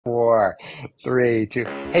4, 3, 2.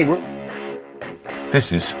 Hey,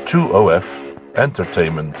 This is 2OF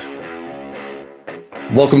Entertainment.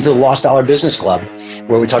 welcome to the Lost Dollar Business Club,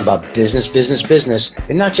 where we talk about business,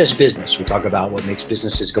 and not just business. We talk about what makes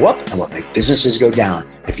businesses go up and what makes businesses go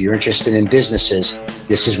down. If you're interested in businesses,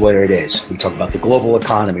 this is where it is. We talk about the global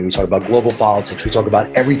economy. We talk about global politics. We talk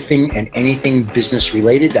about everything and anything business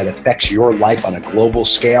related that affects your life on a global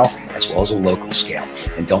scale as well as a local scale.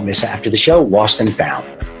 And don't miss after the show, Lost and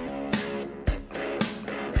Found.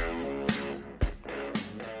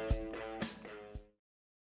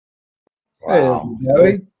 Wow.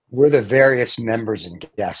 We're the various members and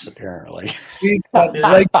guests, apparently. We've got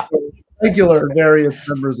regular various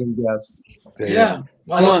members and guests. Yeah.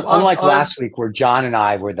 Well, unlike last week, where John and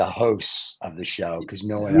I were the hosts of the show because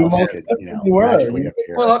no one else could, magically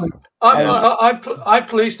appear. Well, I'm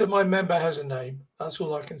pleased that my member has a name. That's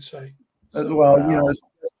all I can say. Well,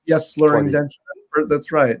 yes, slurring denture.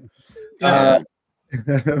 That's right. Well,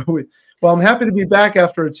 I'm happy to be back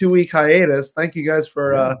after a 2-week hiatus. Thank you guys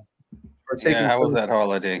for taking. How was that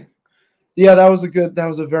holiday? Yeah, that was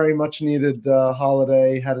a very much needed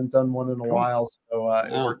holiday. Hadn't done one in a while, so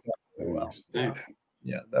it worked out really well. Nice.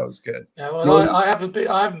 Yeah, that was good. Yeah, well, I haven't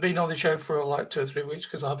been on the show for like 2 or 3 weeks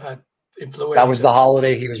because I've had influenza. That was the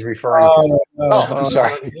holiday he was referring to. I'm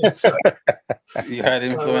sorry. You had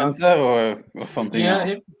influenza or something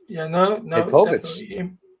else? No. COVID. It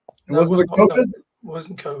wasn't COVID. It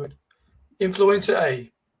wasn't COVID. Influenza A,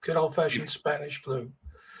 good old-fashioned Spanish flu.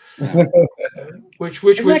 Which Isn't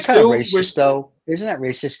was that kind still of racist, though? Isn't that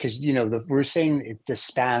racist? Because we're saying the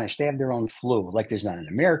Spanish, they have their own flu. Like there's not an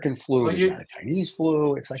American flu, there's not a Chinese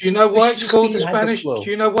flu. It's like, do you know why it's called the Spanish? Do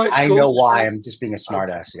you know why it's called? I know why. I'm just being a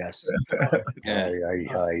smartass. Yes.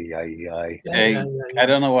 Hey, I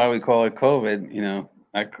don't know why we call it COVID.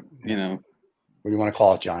 What do you want to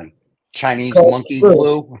call it, John? Chinese monkey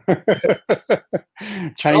flu.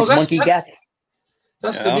 Chinese monkey death.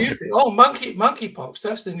 That's the new thing. Oh, monkeypox.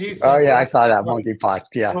 That's the new thing. Oh yeah, I saw that monkeypox.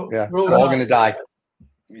 Yeah. We're all gonna die.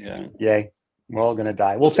 Yeah. Yay. We're all gonna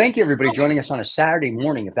die. Well, thank you everybody joining us on a Saturday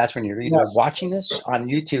morning. If that's when you're either watching this on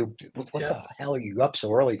YouTube, what the hell are you up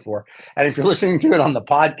so early for? And if you're listening to it on the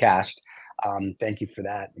podcast, thank you for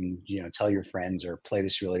that. And tell your friends or play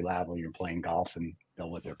this really loud when you're playing golf and they'll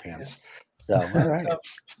wet their pants. So, all right.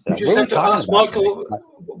 You just have to ask Michael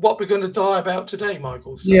what we're going to die about today,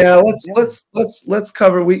 Michael. So. Yeah, let's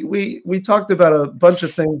cover. We talked about a bunch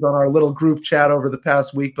of things on our little group chat over the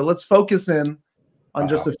past week, but let's focus in on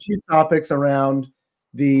just a few topics around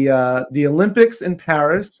the Olympics in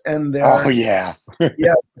Paris and their yes,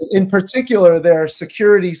 in particular their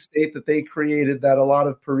security state that they created that a lot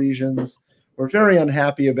of Parisians were very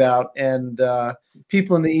unhappy about, and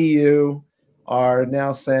people in the EU are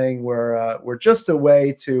now saying we're just a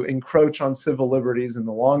way to encroach on civil liberties in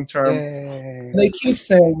the long term. And they keep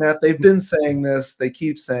saying that. They've been saying this. They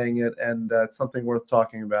keep saying it, and it's something worth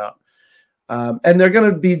talking about. And they're going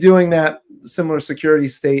to be doing that similar security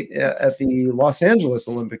state at the Los Angeles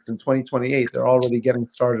Olympics in 2028. They're already getting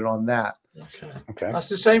started on that. Okay. That's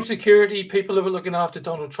the same security people who were looking after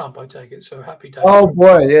Donald Trump, I take it. So happy day. Oh,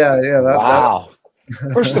 boy. Yeah. Wow.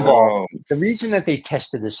 First of all, the reason that they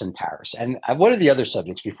tested this in Paris, and what are the other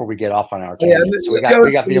subjects before we get off on our tangent? So we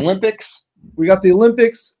got the Olympics. We got the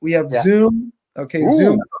Olympics. We have Zoom. Okay,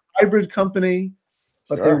 Zoom is a hybrid company,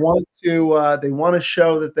 but they want to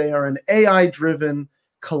show that they are an AI-driven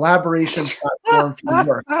collaboration platform for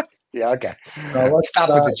work. Yeah. Okay. Let's stop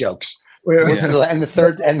with the jokes. And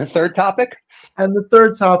the third topic. And the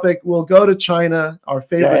third topic will go to China, our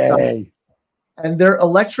favorite topic, and their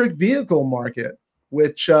electric vehicle market,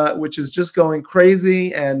 which is just going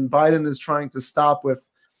crazy, and Biden is trying to stop with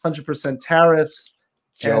 100% tariffs.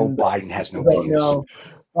 Joe Biden has no penis.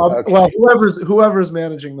 Well, whoever's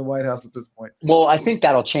managing the White House at this point. Well, I think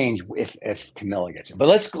that'll change if Camilla gets it. But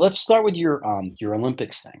let's start with your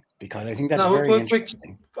Olympics thing, because I think that's very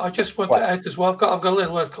interesting. I just want to add as well. I've got a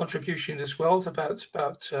little contribution as well about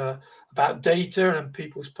data and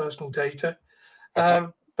people's personal data.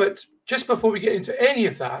 But just before we get into any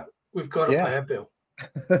of that, we've got to pay a bill.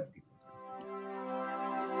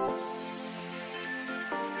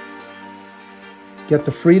 Get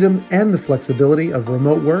the freedom and the flexibility of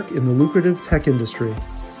remote work in the lucrative tech industry.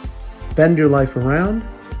 Bend your life around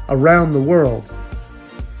the world.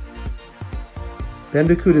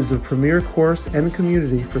 Bandicoot is the premier course and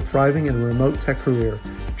community for thriving in a remote tech career.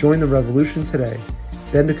 Join the revolution today.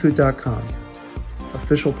 Bandicoot.com.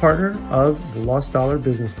 Official partner of the Lost Dollar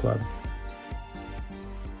Business Club.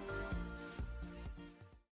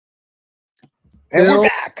 And we're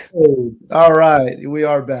back. All right. We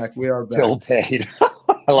are back. Bill paid.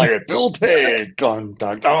 I like it. Bill paid. Dun,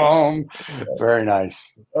 dun, dun. Very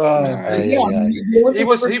nice. He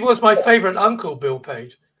was my favorite uncle, Bill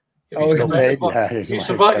Paid. Bill Paid. He used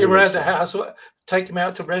to invite you around the house, take him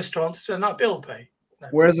out to restaurants, and not Bill Paid. No.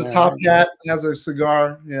 Wears a top hat, has a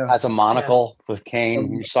cigar, has a monocle with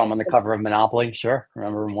cane. You saw him on the cover of Monopoly. Sure,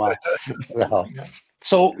 remember him well.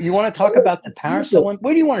 So you want to talk about the Paris Olympics?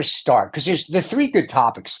 Where do you want to start? Because there's the three good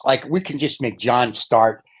topics. Like we can just make John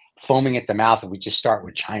start foaming at the mouth if we just start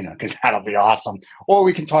with China, because that'll be awesome. Or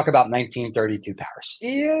we can talk about 1932 Paris.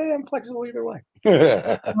 Yeah, I'm flexible either way.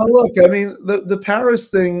 Well, look, I mean, the Paris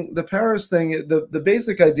thing, the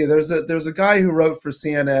basic idea. There's a guy who wrote for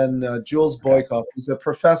CNN, Jules Boykoff. He's a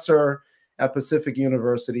professor at Pacific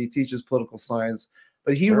University. He teaches political science,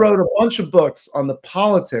 but he wrote a bunch of books on the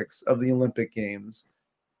politics of the Olympic Games,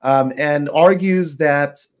 and argues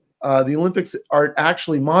that the Olympics are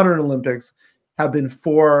actually modern Olympics have been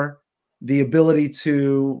for the ability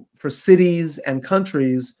for cities and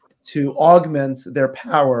countries to augment their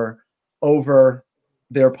power over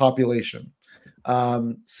their population.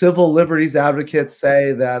 Civil liberties advocates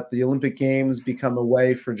say that the Olympic Games become a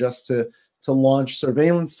way for just to launch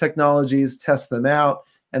surveillance technologies, test them out,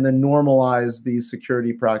 and then normalize these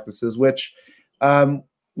security practices, which, in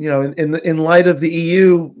light of the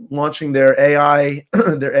EU launching their AI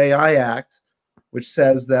Act, which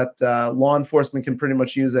says that law enforcement can pretty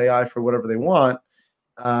much use AI for whatever they want,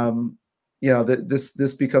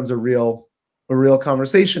 this becomes a real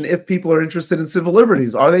conversation if people are interested in civil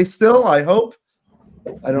liberties. Are they still? I hope.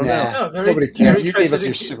 I don't know. No, nobody cares. You gave up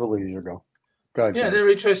your civil liberties ago. Go ahead. Yeah, they're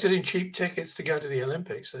interested in cheap tickets to go to the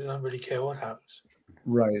Olympics. They don't really care what happens.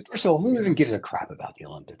 Right. First of all, who even gives a crap about the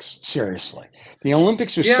Olympics? Seriously. The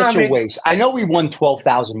Olympics was such a waste. I know we won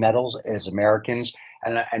 12,000 medals as Americans,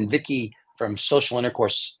 and Vicky from Social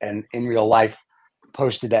Intercourse and in real life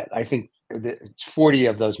posted that I think 40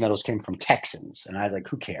 of those medals came from Texans. And I was like,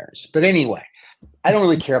 who cares? But anyway, I don't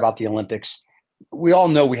really care about the Olympics. We all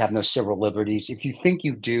know we have no civil liberties. If you think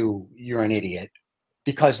you do, you're an idiot.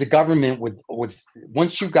 Because the government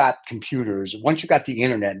once you got computers, once you got the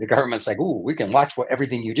internet, the government's like, ooh, we can watch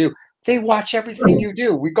everything you do. They watch everything you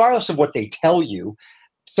do, regardless of what they tell you.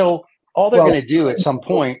 So all they're going to do at some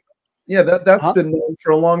point. Yeah, that's been known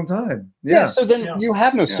for a long time. Yeah. So then you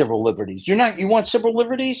have no civil liberties. You want civil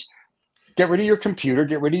liberties? Get rid of your computer,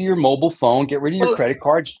 get rid of your mobile phone, get rid of your credit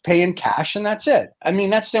cards, pay in cash, and that's it. I mean,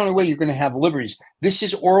 that's the only way you're going to have liberties. This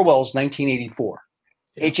is Orwell's 1984.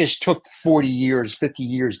 It just took 40 years, 50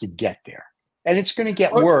 years to get there. And it's going to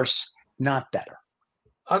get worse, not better.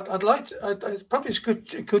 I'd like to, it's probably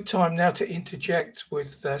a good time now to interject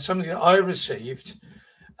with something that I received.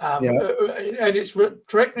 And it's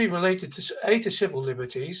directly related to A, to civil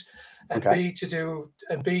liberties, and B, to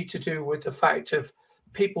do with the fact of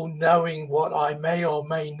people knowing what I may or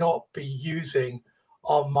may not be using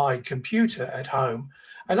on my computer at home.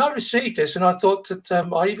 And I received this, and I thought that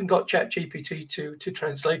I even got ChatGPT to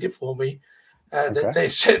translate it for me. That they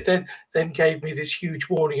said then gave me this huge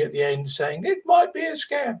warning at the end saying it might be a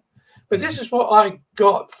scam. But this is what I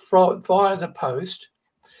got via the post.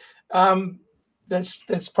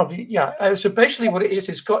 That's probably so basically what it is,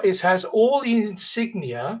 it has all the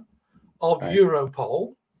insignia of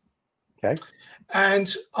Europol. Okay.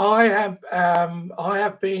 And I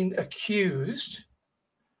have been accused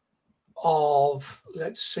of,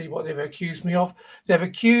 let's see what they've accused me of. They've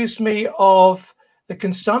accused me of the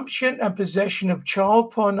consumption and possession of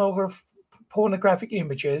child pornographic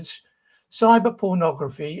images, cyber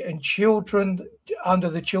pornography, and children under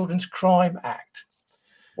the Children's Crime Act.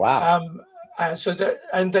 Wow.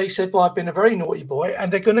 And they said, well, I've been a very naughty boy,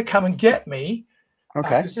 and they're going to come and get me.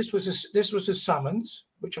 Okay. Because this was a summons,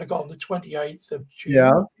 which I got on the 28th of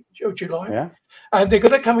June, July. Yeah. And they're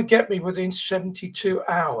going to come and get me within 72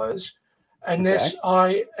 hours. Unless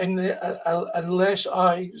I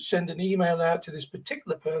send an email out to this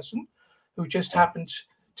particular person who just happens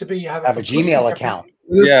to have a Gmail account.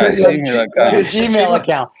 Gmail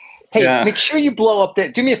account. Hey, make sure you blow up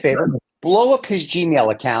that. Do me a favor. Blow up his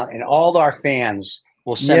Gmail account, and all our fans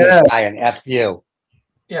will send this guy an FU.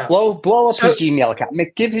 Yeah. Blow up his Gmail account.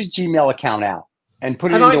 Give his Gmail account out and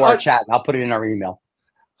put it into our chat, and I'll put it in our email.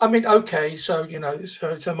 I mean, okay, so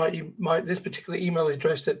my this particular email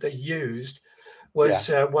address that they used was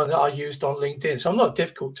one that I used on LinkedIn, so I'm not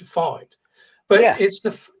difficult to find. But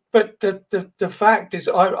the fact is,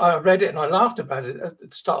 I read it and I laughed about it at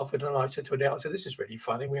the start of it, and I said to Annette, I said, "This is really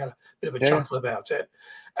funny." We had a bit of a chuckle about it,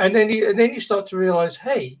 and then you start to realize,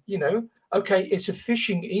 hey, okay, it's a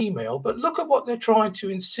phishing email, but look at what they're trying to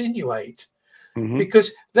insinuate,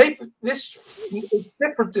 because it's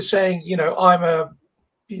different to saying, I'm a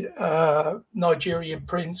Nigerian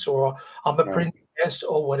prince, or I'm a princess,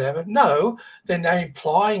 or whatever. No, they're now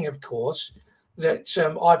implying, of course, that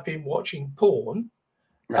I've been watching porn.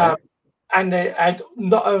 Right. And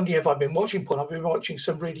not only have I been watching porn, I've been watching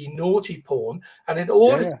some really naughty porn. And in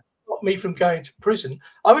order to stop me from going to prison,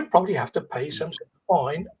 I would probably have to pay some sort of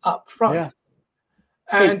fine up front. Yeah.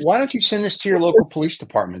 And hey, why don't you send this to your local police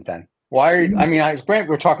department then? Why are you, I mean, Grant,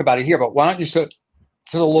 we'll talk about it here, but why don't you send it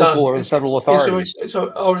to the local or the federal authorities? It's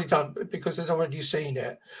already done because they've already seen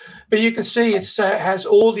it. But you can see it has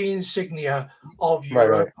all the insignia of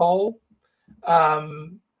Europol,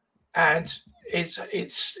 and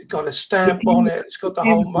it's got a stamp on it. It's got the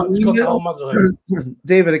whole motherload.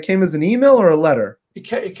 David, it came as an email or a letter?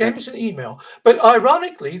 It came as an email. But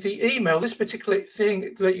ironically, the email, this particular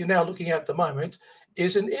thing that you're now looking at the moment,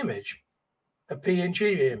 is an image, a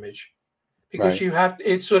PNG image. Because you have,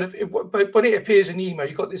 it's sort of, but when it appears in email,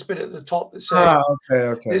 you've got this bit at the top that says,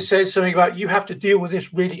 it says something about you have to deal with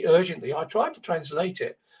this really urgently. I tried to translate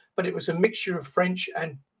it, but it was a mixture of French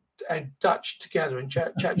and Dutch together. And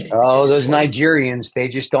those Nigerians, they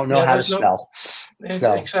just don't know how to spell.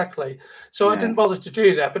 Exactly. So I didn't bother to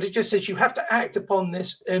do that, but it just says you have to act upon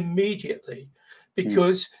this immediately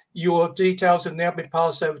because your details have now been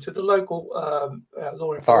passed over to the local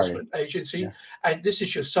law enforcement agency, and this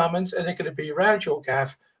is your summons, and they're going to be around your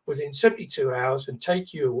gaff within 72 hours and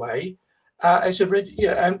take you away as a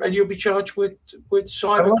and you'll be charged with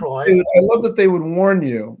cybercrime. I love that they would warn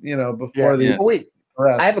you, before the wait.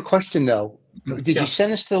 I have a question though. Did you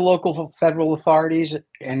send this to the local federal authorities?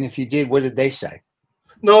 And if you did, what did they say?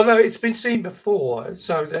 No, it's been seen before,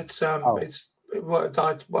 so that's it's. It's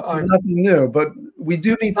nothing new, but we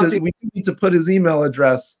do need to put his email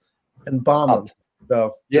address and bomb him.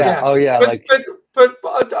 So but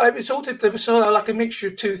it's all there was sort of like a mixture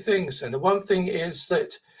of two things. And the one thing is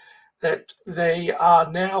that they are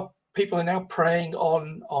now people are now preying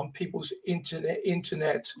on people's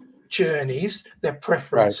internet journeys, their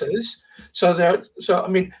preferences. So I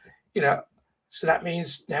mean, so that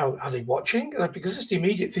means now, are they watching? Because it's the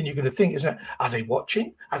immediate thing you're going to think, isn't it? Are they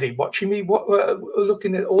watching? Are they watching me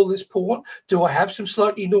looking at all this porn? Do I have some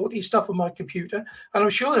slightly naughty stuff on my computer? And I'm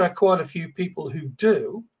sure there are quite a few people who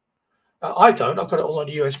do. I don't. I've got it all on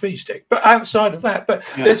a USB stick. But outside of that, but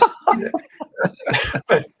there's.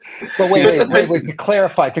 but wait. To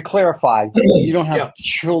clarify, you don't have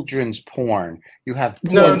children's porn. You have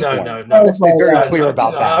porn. No. Let's be very clear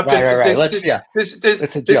about that. Right. Let's it's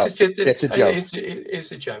a joke. It's a joke.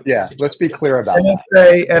 It's a joke. Yeah. Let's be clear about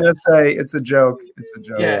that. NSA. It's a joke. It's a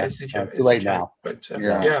joke. Yeah, it's a joke. Too late now. But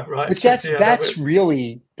right. But that's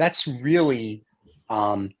really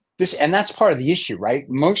this, and that's part of the issue, right?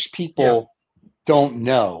 Most people don't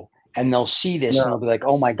know, and they'll see this and they'll be like,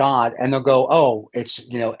 "Oh my God," and they'll go, "Oh, it's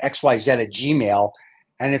XYZ at Gmail,"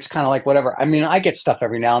 and it's kind of like whatever. I mean, I get stuff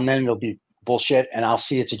every now and then. It'll be bullshit, and I'll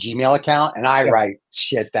see it's a Gmail account, and I write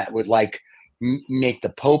shit that would like make the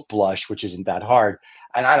Pope blush, which isn't that hard,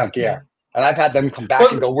 and I don't care. And I've had them come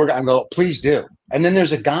back and go, "Please do." And then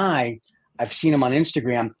there's a guy, I've seen him on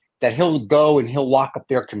Instagram, that he'll go and he'll lock up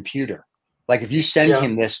their computer. Like if you send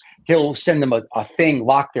him this, he'll send them a thing,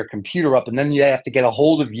 lock their computer up, and then you have to get a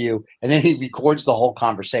hold of you, and then he records the whole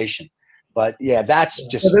conversation. But that's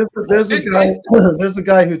just there's a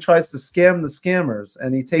guy who tries to scam the scammers,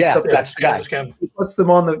 and he takes up that's the guy. He gets them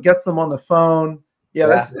on the phone.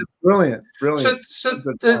 It's brilliant. So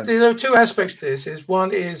there are two aspects to this.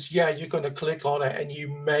 One is you're going to click on it, and you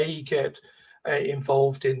may get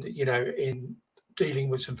involved in dealing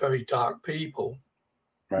with some very dark people.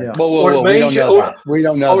 Right. Yeah. Whoa. We don't know that. We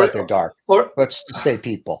don't know that they're dark. Let's just say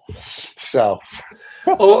people. So.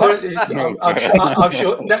 I'm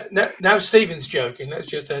sure. Now Stephen's joking. That's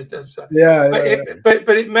just but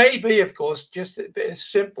it may be, of course, just a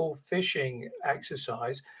simple phishing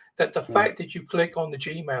exercise. That the fact that you click on the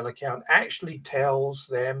Gmail account actually tells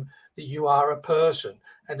them that you are a person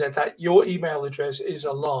and that your email address is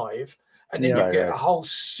alive, and then you get a whole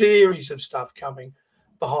series of stuff coming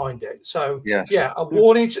behind it. So a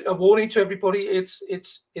warning to everybody. It's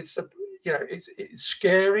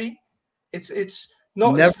scary. It's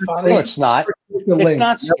not as funny. No, it's not. It's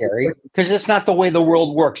not scary because it's not the way the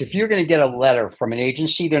world works. If you're going to get a letter from an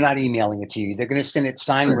agency, they're not emailing it to you. They're going to send it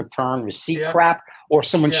signed, return, receipt crap, or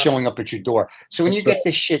someone showing up at your door. So when you get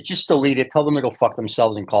this shit, just delete it. Tell them to go fuck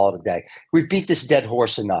themselves and call it a day. We've beat this dead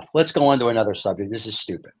horse enough. Let's go on to another subject. This is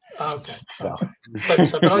stupid. Okay. So.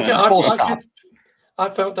 But I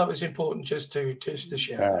felt that was important just to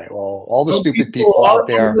share. All right. Well, all the stupid people out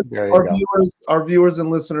there. Our viewers and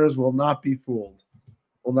listeners will not be fooled.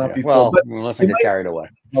 Will not be fooled. Well, unless they get carried away.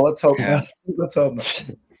 Well, let's hope not. Let's hope not.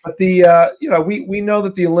 But the we know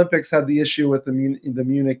that the Olympics had the issue with the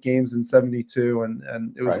Munich games in '72,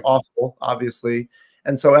 and it was awful, obviously.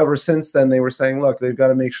 And so ever since then, they were saying, look, they've got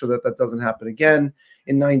to make sure that that doesn't happen again.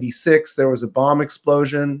 In '96, there was a bomb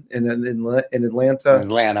explosion in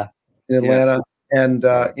Atlanta. Yes. And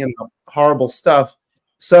horrible stuff.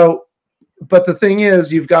 So, but the thing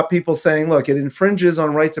is, you've got people saying, look, it infringes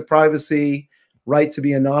on right to privacy, right to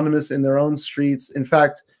be anonymous in their own streets. In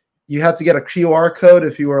fact, you had to get a QR code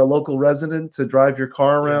if you were a local resident to drive your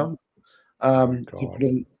car around. People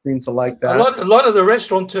didn't seem to like that. A lot of the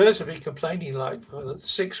restaurateurs have been complaining, like for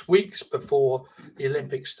 6 weeks before the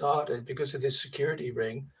Olympics started, because of this security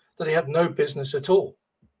ring, that they had no business at all,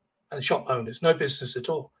 and shop owners no business at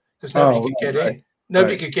all, because nobody could get in.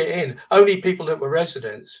 Nobody could get in. Only people that were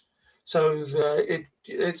residents. So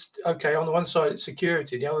it's okay. On the one side, it's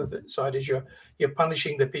security. The other side is you're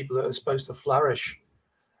punishing the people that are supposed to flourish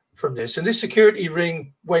from this. And this security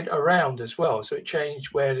ring went around as well. So it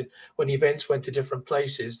changed when the events went to different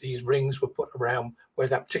places, these rings were put around where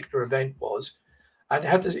that particular event was, and it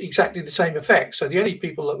had exactly the same effect. So the only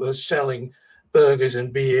people that were selling burgers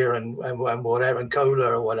and beer and whatever, and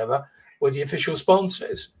cola or whatever, were the official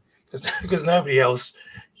sponsors, because nobody else,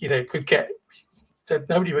 could get. That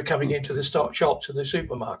nobody were coming into the stock shops and the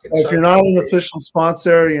supermarkets. So if you're not an official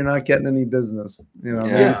sponsor, you're not getting any business.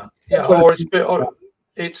 Or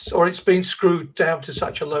it's been screwed down to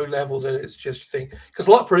such a low level that it's just thing. Because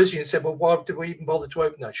a lot of Parisians said, "Well, why did we even bother to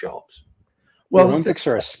open our shops?" Well, the Olympics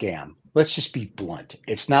are a scam. Let's just be blunt.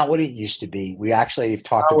 It's not what it used to be. We actually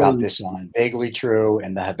talked about this on Vaguely True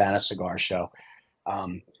and the Havana Cigar Show.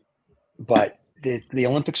 But the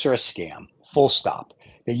Olympics are a scam. Full stop.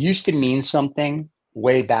 They used to mean something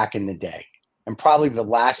way back in the day. And probably the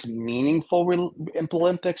last meaningful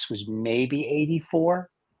Olympics was maybe '84.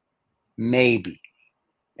 Maybe.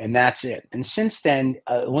 And that's it. And since then,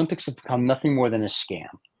 Olympics have become nothing more than a scam.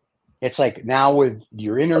 It's like now with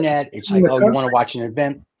your internet, it's like, oh, you want to watch an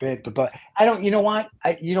event, but I don't, you know what?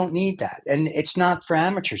 You don't need that. And it's not for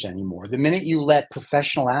amateurs anymore. The minute you let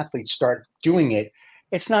professional athletes start doing it,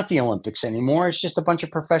 it's not the Olympics anymore. It's just a bunch of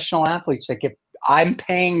professional athletes that I'm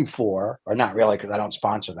paying for, or not really because I don't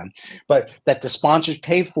sponsor them, but that the sponsors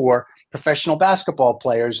pay for professional basketball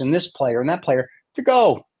players and this player and that player to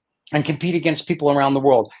go and compete against people around the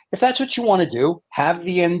world. If that's what you want to do, have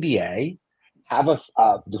the NBA, have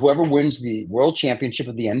whoever wins the world championship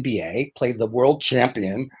of the NBA play the world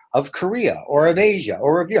champion of Korea or of Asia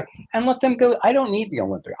or of Europe, and let them go. I don't need the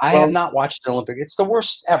Olympic. I have not watched the Olympic. It's the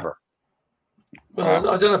worst ever. Well,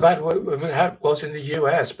 I don't know about what it was in the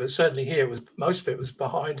US, but certainly here most of it was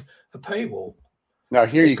behind a paywall. Now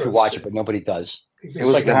here you could watch it, but nobody does. It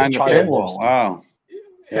was like behind a paywall. Wow.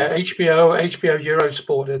 Yeah, HBO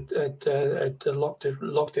Eurosport had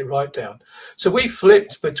locked it right down. So we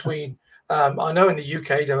flipped between. I know in the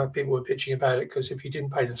UK there were people were pitching about it because if you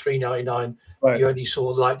didn't pay the $3.99, you only saw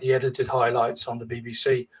like the edited highlights on the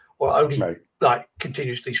BBC, or only like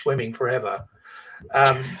continuously swimming forever.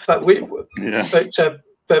 But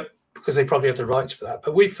because they probably had the rights for that.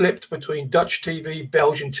 But we flipped between Dutch TV,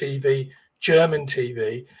 Belgian TV, German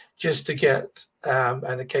TV, just to get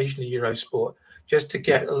and occasionally Eurosport, just to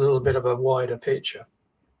get a little bit of a wider picture.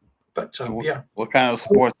 But what kind of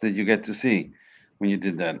sports did you get to see when you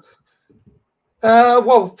did that?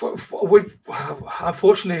 Well,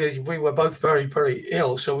 unfortunately we were both very, very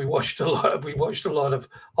ill, so we watched a lot of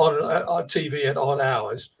on TV at odd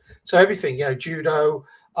hours. So everything, judo,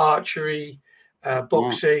 archery,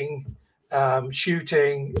 boxing,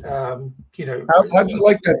 shooting. How'd you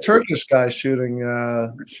like that Turkish guy shooting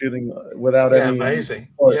without any? Amazing.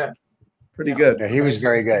 Support? Yeah, pretty good. Yeah, he was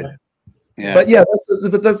very good. Yeah, but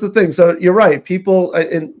that's the thing. So you're right. People,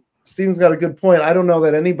 and Steven's got a good point. I don't know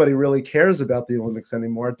that anybody really cares about the Olympics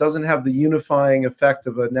anymore. It doesn't have the unifying effect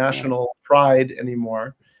of a national pride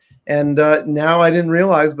anymore. And now I didn't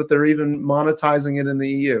realize, but they're even monetizing it in the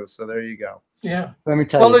EU. So there you go. Yeah. Let me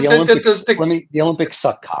tell you, the Olympics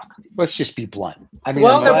suck cock. Let's just be blunt. I mean,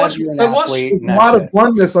 there was a lot of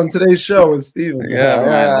bluntness on today's show with Steven.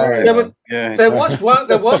 There was one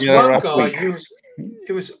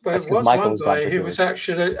guy who was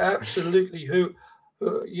actually absolutely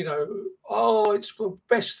it's the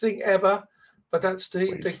best thing ever. But that's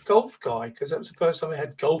the golf guy, because that was the first time we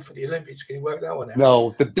had golf at the Olympics. Can you work that one out?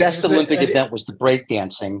 No, the best Olympic event was the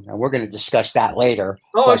breakdancing, and we're going to discuss that later.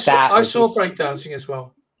 Oh, I saw breakdancing as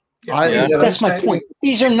well. Yeah. That's my point.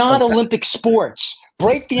 These are not Olympic sports.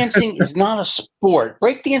 Breakdancing is not a sport.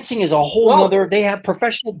 Breakdancing is a whole other. They have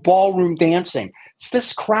professional ballroom dancing. It's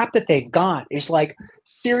this crap that they've got is like,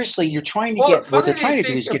 seriously, you're trying to get, what they're trying to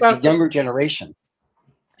do is get the younger generation.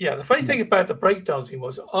 Yeah, the funny thing about the breakdancing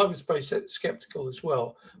was I was very skeptical as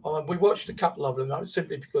well. We watched a couple of them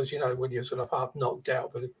simply because, you know, when you're sort of half knocked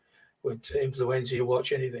out with influenza, you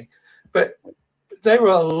watch anything. But they were,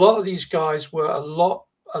 a lot of these guys were a lot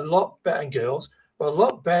better, and girls were a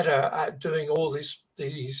lot better at doing all these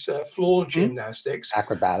floor gymnastics,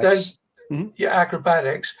 acrobatics,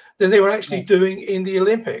 acrobatics, than they were actually doing in the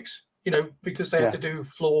Olympics. You know, because they had to do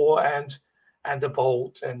floor and the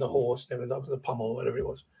vault and the horse and the pommel, whatever it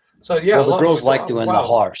was. So yeah, well, the girls like doing the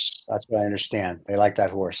horse. That's what I understand. They like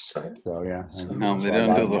that horse. So yeah. No, they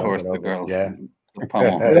don't do the horse. The girls. Yeah. The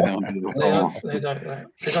pommel. They don't do the pommel. They don't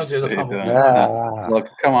do the pommel. No. Look,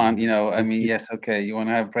 come on. You know, I mean, yes, okay. You want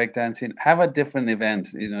to have breakdancing? Have a different event.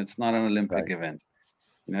 You know, it's not an Olympic event.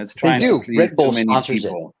 You know, it's trying to please Red Bull too many sponsors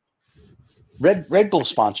people. Red Bull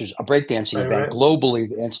sponsors a breakdancing event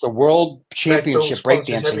globally. It's the World Championship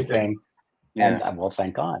breakdancing thing. Yeah. And well,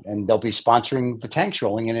 thank God. And they'll be sponsoring the tanks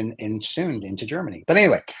rolling in soon into Germany. But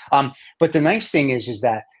anyway, but the nice thing is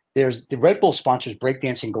that there's the Red Bull sponsors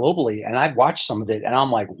breakdancing globally, and I've watched some of it, and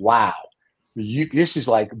I'm like, wow, this is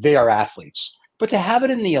like, they are athletes. But to have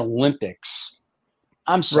it in the Olympics,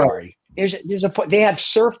 I'm sorry. Right. They had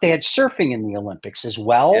surfing in the Olympics as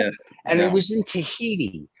well, and it was in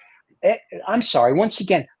Tahiti. I'm sorry. Once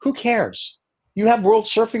again, who cares? You have world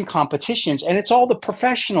surfing competitions, and it's all the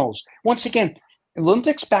professionals. Once again,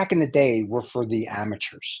 Olympics back in the day were for the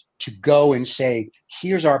amateurs to go and say,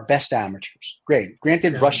 here's our best amateurs. Great.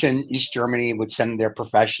 Granted, Russia and East Germany would send their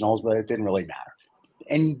professionals, but it didn't really matter.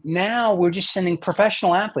 And now we're just sending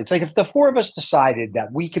professional athletes. Like if the four of us decided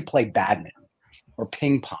that we could play badminton or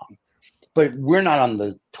ping pong, but we're not on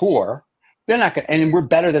the tour, they're not going to, and we're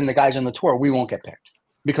better than the guys on the tour, we won't get picked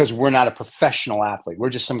because we're not a professional athlete.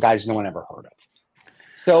 We're just some guys no one ever heard of.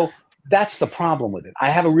 So that's the problem with it.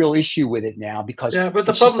 I have a real issue with it now because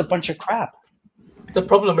it's just a bunch of crap. The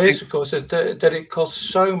problem is, of course, is that it costs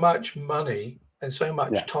so much money and so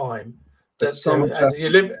much time that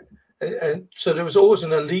so there was always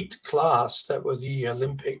an elite class that were the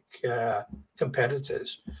Olympic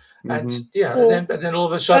competitors, and and then all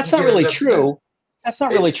of a sudden that's not really true. That's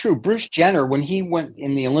not really true. Bruce Jenner, when he went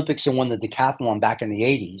in the Olympics and won the decathlon back in the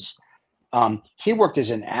 80s, he worked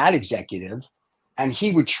as an ad executive. And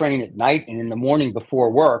he would train at night and in the morning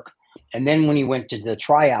before work. And then when he went to the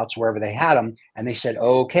tryouts, wherever they had him, and they said,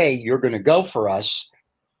 oh, okay, you're going to go for us,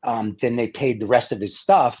 then they paid the rest of his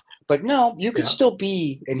stuff. But no, you could still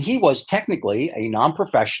be, and he was technically a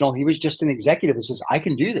non-professional. He was just an executive who says, I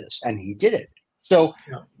can do this. And he did it. So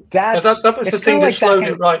that was the thing that slowed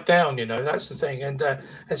it right down, you know, that's the thing. And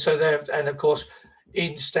so and of course,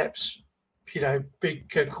 in steps, you know,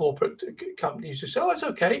 big corporate companies who say, oh, it's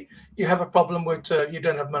okay. You have a problem with, you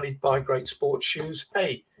don't have money to buy great sports shoes.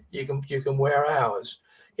 Hey, you can wear ours.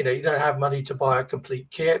 You know, you don't have money to buy a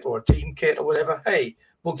complete kit or a team kit or whatever. Hey,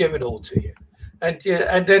 we'll give it all to you. And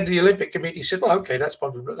and then the Olympic Committee said, well, okay, that's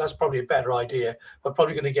probably a better idea. We're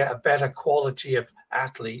probably going to get a better quality of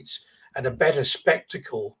athletes and a better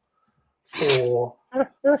spectacle for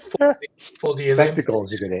the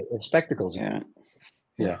spectacles. Olympics. Spectacles.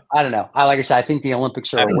 Yeah, I don't know. Like I said, I think the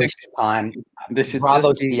Olympics are a waste of time. This should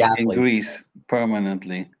just be in Greece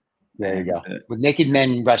permanently. There you go. With naked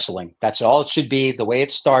men wrestling. That's all it should be. The way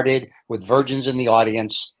it started with virgins in the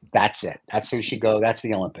audience. That's it. That's who should go. That's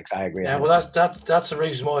the Olympics. I agree. Yeah, well, that's the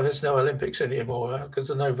reason why there's no Olympics anymore, because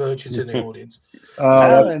there's no virgins in the audience.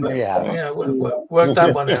 Work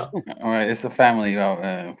that one out. All right, it's a family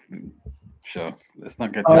show. Let's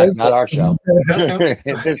not get not our show.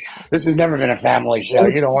 This has never been a family show.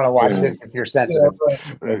 You don't want to watch this if you're sensitive.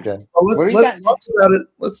 Okay. Well, let's talk about it.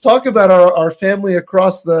 Let's talk about our family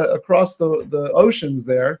across the oceans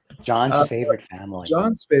there. John's favorite family.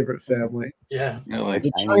 John's favorite family. Yeah. Like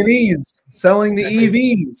the Chinese selling the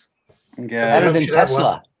EVs. Yeah. Better than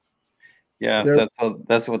Tesla. Yeah,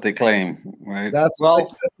 that's what they claim, right? That's what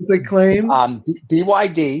they claim.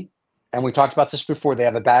 BYD. And we talked about this before. They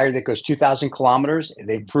have a battery that goes 2,000 kilometers.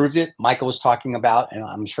 They've proved it. Michael was talking about, and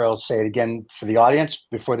I'm sure I'll say it again for the audience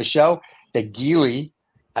before the show, that Geely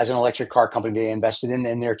has an electric car company they invested in,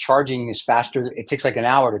 and their charging is faster. It takes like an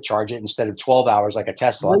hour to charge it instead of 12 hours like a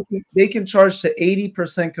Tesla. They can charge to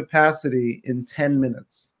 80% capacity in 10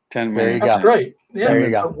 minutes. 10 minutes. There you go. That's great. Yeah. There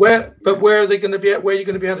you go. But where are they going to be at? Where are you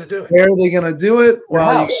going to be able to do it? Where are they going to do it?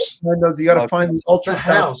 Well, you got to find the ultra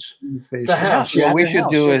house. The house. What we should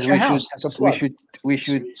do is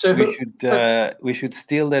we should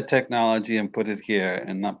steal their technology and put it here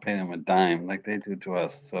and not pay them a dime like they do to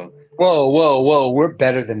us. So whoa, we're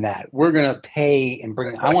better than that. We're going to pay and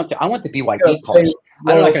bring. I want the BYD cars.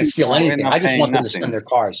 I'm not going to steal anything. I just want them to send their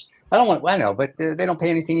cars. I know, but they don't pay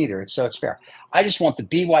anything either. So it's fair. I just want the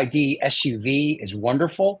BYD SUV is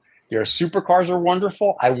wonderful. Their supercars are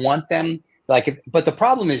wonderful. I want them but the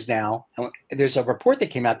problem is now there's a report that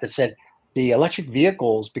came out that said the electric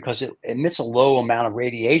vehicles, because it emits a low amount of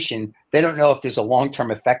radiation, they don't know if there's a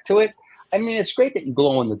long-term effect to it. I mean, it's great that you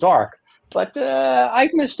glow in the dark, but I'm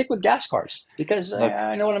going to stick with gas cars because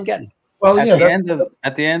I know what I'm getting. Well, at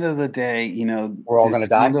the end of the day, you know, we're all going to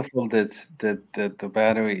die. Wonderful that the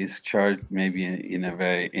battery is charged maybe in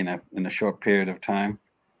a short period of time,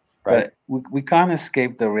 right? But we can't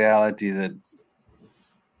escape the reality that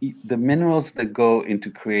the minerals that go into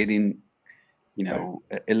creating, you know,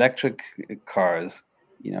 electric cars,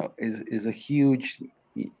 you know, is a huge,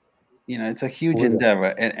 you know, it's a huge endeavor,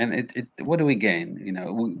 and it what do we gain? You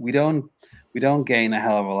know, we don't gain a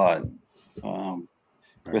hell of a lot.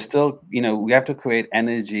 We're still, you know, we have to create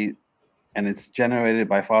energy, and it's generated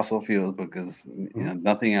by fossil fuels because you know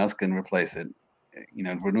nothing else can replace it. You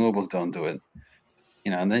know, renewables don't do it.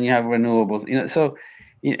 You know, and then you have renewables. You know, so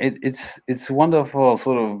it's wonderful,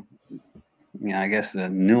 sort of. You know, I guess the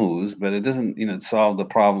news, but it doesn't, you know, solve the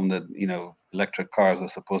problem that, you know, electric cars are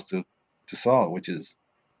supposed to solve, which is,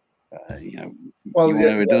 you know, you want to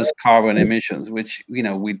reduce carbon emissions, which, you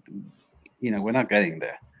know, we're not getting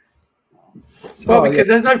there. So, well, because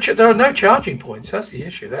there are no charging points. That's the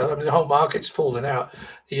issue. I mean, the whole market's fallen out.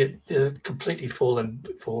 You're completely fallen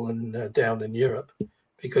down in Europe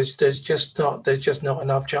because there's just not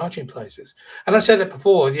enough charging places. And I said it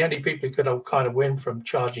before. The only people who could kind of win from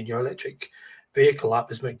charging your electric vehicle up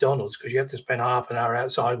is McDonald's, because you have to spend half an hour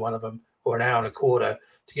outside one of them or an hour and a quarter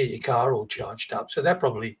to get your car all charged up. So they're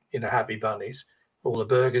probably, you know, happy bunnies. All the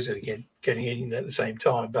burgers are getting in at the same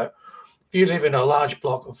time, but if you live in a large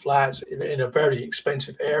block of flats in a very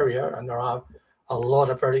expensive area, and there are a lot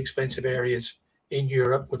of very expensive areas in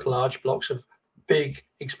Europe with large blocks of big,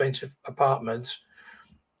 expensive apartments,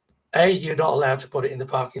 you're not allowed to put it in the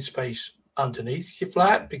parking space underneath your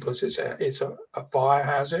flat because it's a fire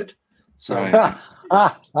hazard. So,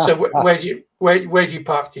 so where do you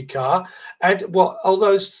park your car? And what all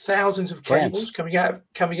those thousands of cables coming out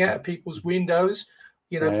of people's windows,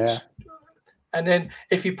 you know. Yeah. And then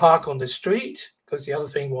if you park on the street, because the other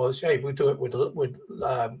thing was, hey, we do it with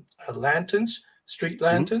lanterns, street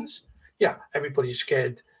lanterns. Yeah, everybody's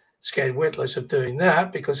scared witless of doing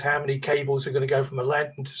that, because how many cables are going to go from a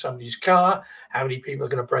lantern to somebody's car? How many people are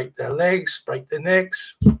going to break their legs, break their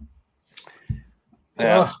necks?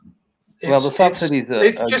 Yeah. Well, the subsidies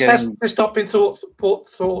has not been thought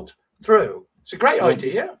through. It's a great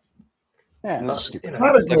idea. Yeah,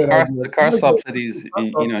 the car subsidies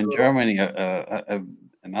in Germany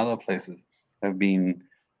and other places have been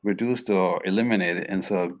reduced or eliminated, and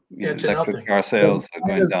so electric car sales are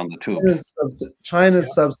going down the tubes.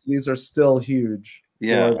 China's subsidies are still huge.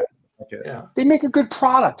 Yeah, they make a good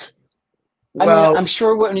product. I mean, I'm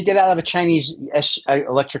sure when you get out of a Chinese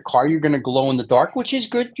electric car, you're going to glow in the dark, which is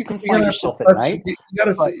good. You can find yourself at night. You got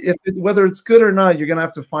to see whether it's good or not. You're going to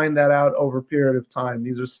have to find that out over a period of time.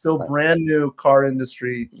 These are still brand new car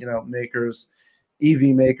industry, you know, makers, EV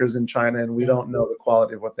makers in China, and we don't know the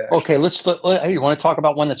quality of what they. Okay, hey, you want to talk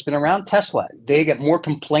about one that's been around? Tesla. They get more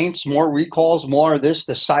complaints, more recalls, more of this.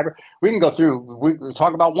 The cyber. We can go through. We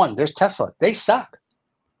talk about one. There's Tesla. They suck,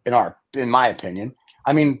 in my opinion.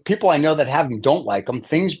 I mean, people I know that have them don't like them.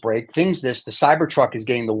 Things break, the Cybertruck is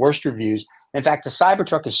getting the worst reviews. In fact, the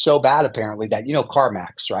Cybertruck is so bad, apparently, that, you know,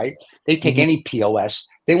 CarMax, right? They take any POS.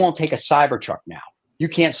 They won't take a Cybertruck now. You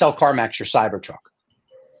can't sell CarMax your Cybertruck.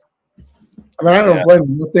 I mean, I don't blame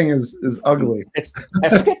them. The thing is ugly. I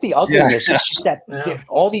forget the ugliness. It's just that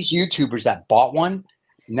all these YouTubers that bought one,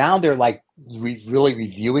 now they're like really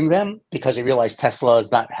reviewing them because they realize Tesla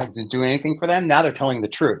is not having to do anything for them. Now they're telling the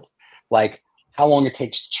truth. Like, how long it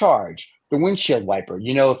takes to charge, the windshield wiper.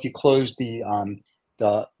 You know, if you close the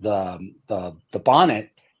bonnet,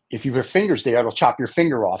 if you have fingers there, it'll chop your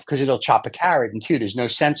finger off because it'll chop a carrot in two. There's no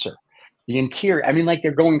sensor. The interior. I mean, like,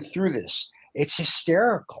 they're going through this. It's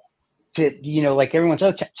hysterical. You know, like everyone's,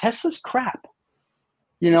 Tesla's crap.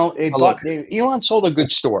 You know, Elon sold a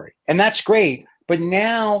good story, and that's great. But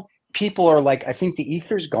now people are like, I think the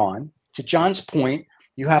ether's gone. To John's point.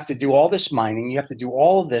 You have to do all this mining. You have to do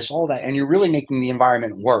all of this, all that, and you're really making the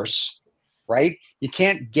environment worse, right? You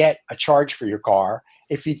can't get a charge for your car.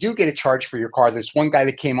 If you do get a charge for your car, there's one guy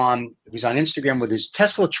that came on, he was on Instagram with his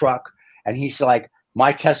Tesla truck, and he's like,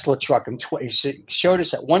 my Tesla truck, and he showed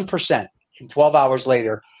us at 1%. And 12 hours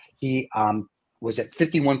later, he was at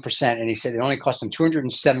 51%, and he said it only cost him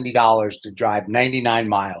 $270 to drive 99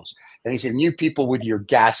 miles. And he said, you people with your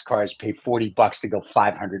gas cars pay $40 to go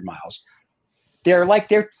 500 miles. they're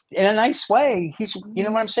in a nice way. You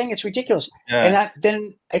know what I'm saying? It's ridiculous. Yeah. And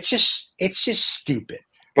then it's just stupid.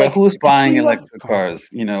 But Like, who's buying between electric cars?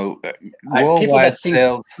 You know, people worldwide that think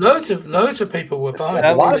sales. Loads of people were buying.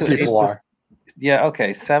 a lot of 7 to people 8%. are. Yeah,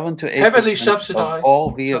 okay, 7 to 8% Heavily of subsidized.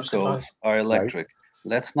 all vehicles Subsidized. are electric.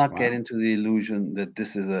 Let's not get Wow. into the illusion that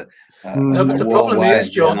this is a No, but the problem worldwide is,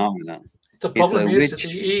 John, phenomenon. the It's problem a is rich,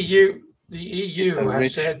 that the EU a have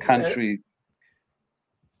rich said, country.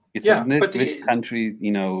 It's yeah, a but rich country,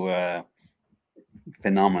 you know,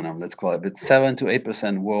 phenomenon. Let's call it. But 7 to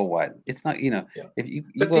 8% worldwide. It's not, you know, if you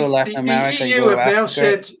go to Latin America, the you EU go to have now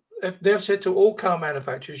Africa. said, they've said to all car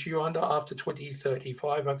manufacturers, after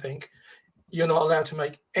 2035, I think, you're not allowed to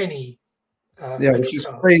make any. Which is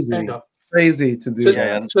crazy to do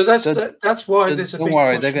that. So that's why there's a big don't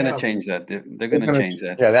worry, push they're going to now. change that. They're going to change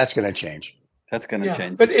that. Yeah, that's going to change. That's going to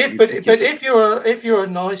change. But if you're a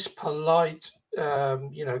nice, polite,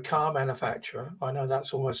 car manufacturer, I know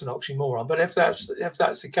that's almost an oxymoron. But if that's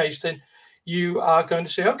the case, then you are going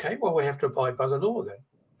to say, okay, well, we have to abide by the law then,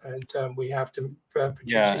 and we have to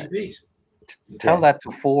produce EVs. Tell that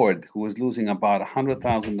to Ford, who was losing about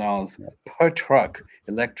 $100,000 per truck,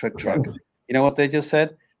 electric truck. You know what they just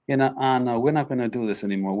said? You know, no, we're not going to do this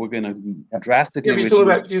anymore. We're going to drastically reduce.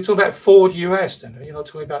 You're talking about Ford US, then. You're not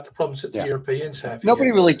talking about the problems that the Europeans have.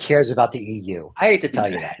 Nobody really cares about the EU. I hate to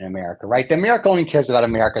tell you that in America, right? The America only cares about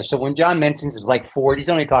America. So when John mentions like Ford, he's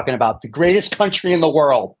only talking about the greatest country in the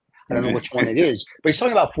world. I don't know which one it is, but he's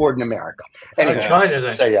talking about Ford in America. Anyway, China,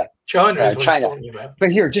 then. So China is what he's talking about.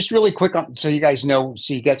 But here, just really quick, so you guys know,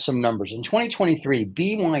 so you get some numbers. In 2023,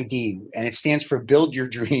 BYD, and it stands for Build Your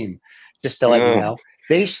Dream, just to let you know.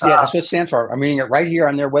 That's what it stands for. I'm reading it right here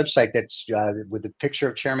on their website. That's with the picture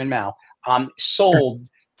of Chairman Mao. Sold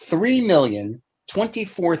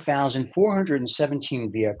 3,024,417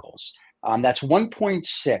 vehicles. That's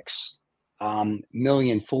 1.6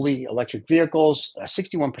 million fully electric vehicles, a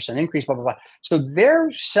 61% increase, blah, blah, blah. So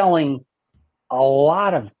they're selling a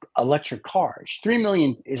lot of electric cars. 3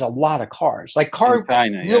 million is a lot of cars. Like car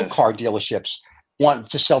dealerships want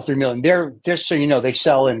to sell 3 million. They're just so you know, they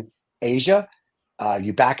sell in Asia,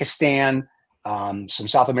 Uzbekistan, some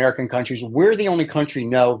South American countries. We're the only country,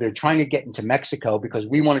 they're trying to get into Mexico because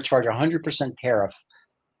we want to charge 100% tariff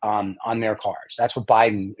on their cars. That's what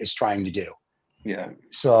Biden is trying to do. Yeah.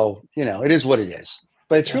 So, it is what it is.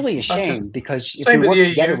 But it's really a shame because if we work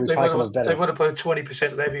together, we probably come better. They want to put a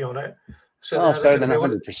 20% levy on it. So it's better than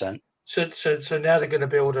 100%. So now they're going to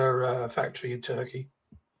build a factory in Turkey.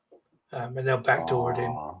 And they'll backdoor it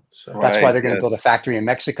in. So that's why they're going to build a factory in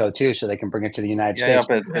Mexico too, so they can bring it to the United States.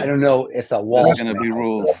 But I don't know if that wall is going to be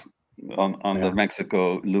rules on the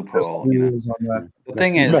Mexico loophole. The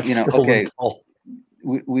thing is, okay,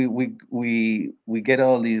 we get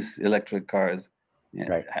all these electric cars.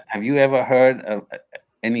 Right. Have you ever heard of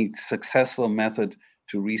any successful method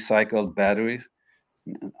to recycle batteries?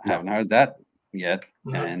 Haven't heard that yet,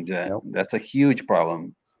 and that's a huge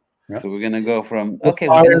problem. So we're going to go from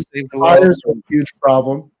fires are a huge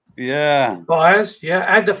problem. Fires,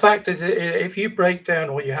 and the fact that if you break down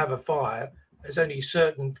or you have a fire, there's only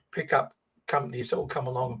certain pickup companies that will come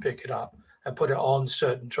along and pick it up and put it on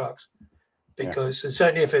certain trucks, because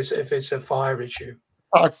certainly if it's a fire issue,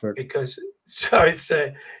 toxic. Because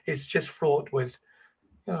it's just fraught with,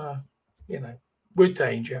 with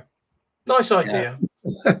danger. Nice idea.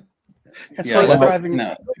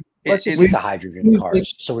 Let's just get the hydrogen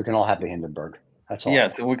cars so we can all have the Hindenburg. That's all. Yeah,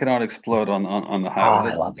 so we can all explode on the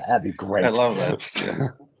highway. I love that. That'd be great. I love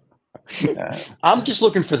that. I'm just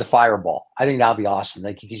looking for the fireball. I think that'd be awesome.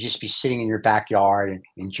 Like you could just be sitting in your backyard and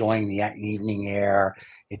enjoying the evening air.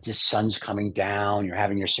 If the sun's coming down, you're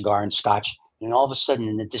having your cigar and scotch, and all of a sudden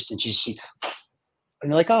in the distance you see, and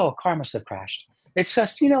you're like, "Oh, a car must have crashed." It's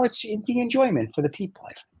just, it's the enjoyment for the people.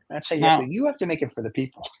 That's how you have to make it for the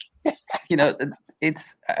people.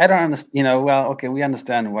 It's I don't understand. We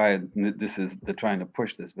understand why they're trying to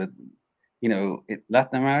push this, but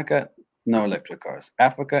Latin America, no electric cars.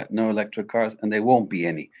 Africa, no electric cars, and there won't be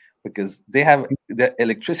any because they have the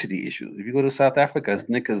electricity issues. If you go to South Africa, as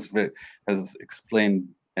Nick has explained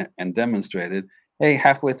and demonstrated, hey,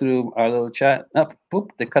 halfway through our little chat,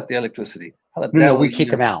 they cut the electricity. No, we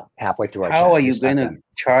kick them out halfway through our chat. How are you going to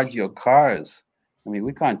charge your cars? I mean,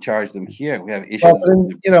 we can't charge them here. We have issues. Well,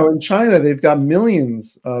 in China, they've got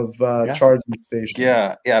millions of charging stations.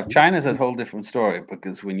 Yeah. China's a whole different story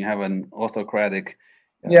because when you have an autocratic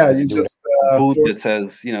you just booth that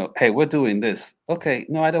says, hey, we're doing this. Okay,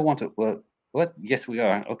 no, I don't want to. Well, what? Yes, we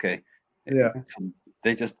are. Okay. Yeah.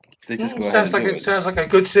 They just go ahead. It sounds like a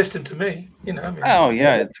good system to me. Oh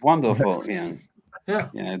yeah, it's wonderful. Yeah.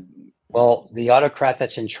 Well, the autocrat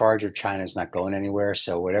that's in charge of China is not going anywhere.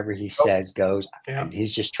 So whatever he says goes. Yeah. And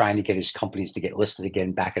he's just trying to get his companies to get listed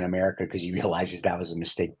again back in America because he realizes that was a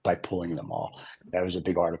mistake by pulling them all. That was a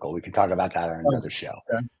big article. We can talk about that on another show.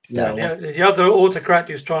 Okay. So, Yeah. The other autocrat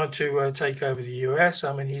is trying to take over the US.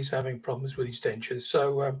 I mean, he's having problems with his dentures.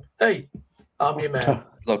 So, hey, I'm your man.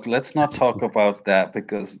 Look, let's not talk about that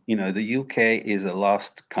because, you know, the UK is a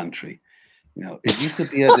lost country. You know, it used to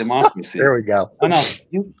be a democracy. there we go. Oh no,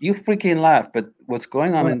 you freaking laugh. But what's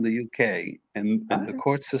going on in the UK and the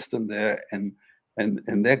court system there and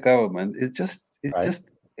their government is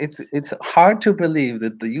it's hard to believe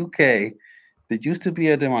that the UK that used to be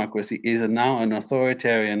a democracy is now an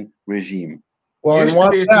authoritarian regime. Well, Used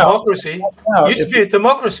and to be a democracy. Used to be a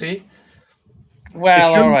democracy.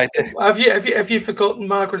 Well, all right. Have you forgotten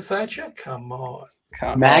Margaret Thatcher? Come on.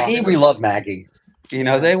 Maggie, we love Maggie. You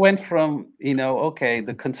know, they went from, you know, okay,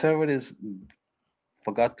 the conservatives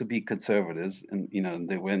forgot to be conservatives and, you know,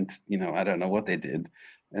 they went, you know, I don't know what they did.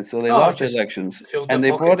 And so they lost elections and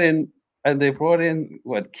they brought in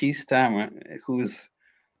what, Keith Stammer, who's,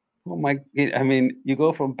 oh my, I mean, you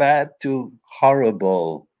go from bad to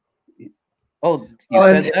horrible. Oh, you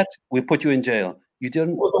said that? We put you in jail. You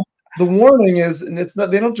didn't. Well, the warning is, and it's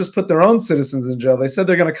not, they don't just put their own citizens in jail. They said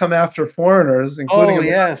they're going to come after foreigners, including. Oh,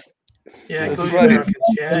 yes. Yeah, including Americans.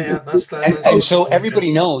 Yeah, that's and so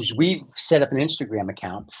everybody knows we've set up an Instagram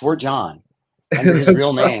account for John under his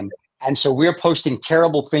real name. And so we're posting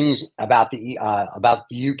terrible things about the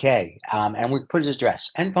UK, and we put his address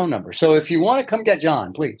and phone number. So if you want to come get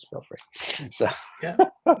John, please feel free. So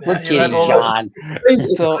we're kidding, John.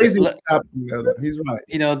 So crazy what's happening there. He's right.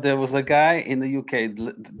 You know, there was a guy in the UK.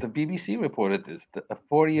 The BBC reported this. A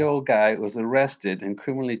 40-year-old guy was arrested and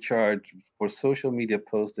criminally charged for social media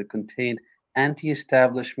posts that contained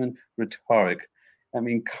anti-establishment rhetoric. I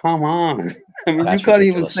mean, come on. I mean, you can't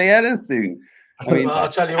even say anything. I mean,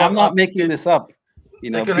 I'll tell you what, I'm not making this up. You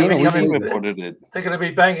know, BBC reported it. They're going to be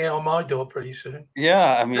banging on my door pretty soon.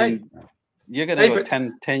 Yeah, I mean, you're going to go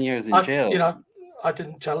 10 years in jail. You know, I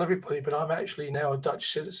didn't tell everybody, but I'm actually now a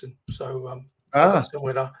Dutch citizen, so got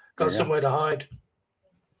somewhere to hide.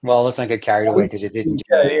 Well, let's not get carried away because it didn't.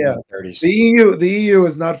 Yeah. The EU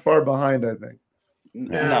is not far behind, I think.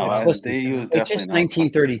 No, the EU is it's just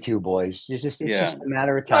 1932, boys. It's just a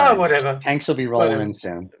matter of time. Whatever. Tanks will be rolling in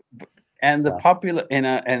soon. And the popular and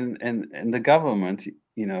the government,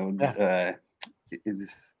 you know, can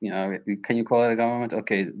you call it a government?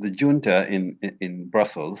 Okay, the junta in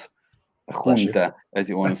Brussels, junta, as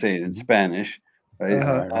you want to say it in Spanish,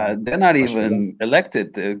 right? They're not even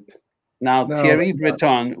elected. Thierry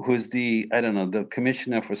Breton, who's the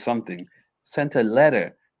commissioner for something, sent a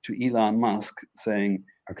letter to Elon Musk saying,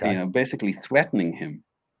 you know, basically threatening him.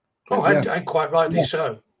 Oh, and quite rightly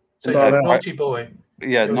so. So naughty boy.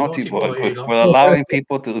 Yeah, naughty boy, for allowing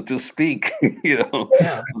people to speak, you know,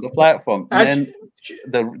 on the platform. And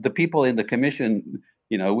then the people in the commission,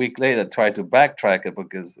 you know, a week later tried to backtrack it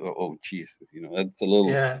because, geez, you know, that's a little,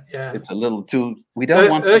 it's a little too. We don't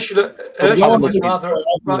want Ursula was rather.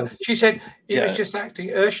 She said he was just acting.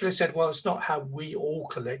 Ursula said, "Well, it's not how we all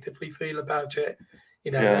collectively feel about it."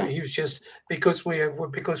 You know, he was just because we're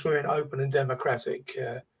an open and democratic.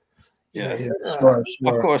 Sure.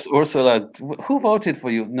 Of course, Ursula. Who voted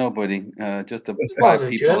for you? Nobody. Just the people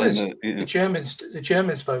the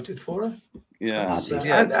Germans voted for her. Yeah,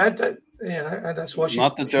 and that's why she's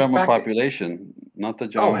not the German population. Not the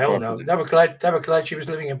German. Oh hell no! They were glad she was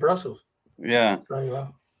living in Brussels. Yeah.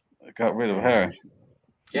 So, I got rid of her.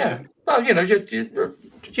 Yeah. Well, you know,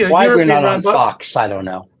 why we're not on Fox, I don't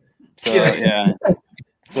know. So yeah.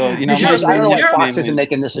 So, you know, I don't know why Fox isn't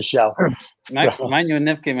making this a show. My new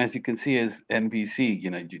nickname, as you can see, is NBC. You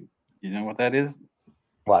know what that is?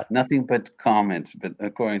 What? Nothing but comments. But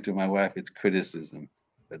according to my wife, it's criticism.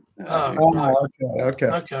 But,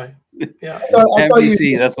 okay. Yeah.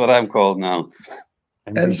 NBC, that's what I'm called now.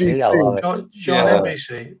 NBC. John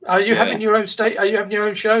NBC. Are you having your own Are you having your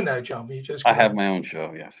own show now, John? I have my own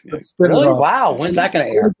show. Yes. Really? Wow. When's that going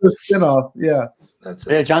to air? The spinoff. Yeah.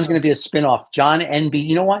 John's going to be a spinoff. John NB.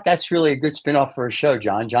 You know what? That's really a good spinoff for a show,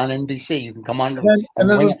 John. John NBC. You can come on and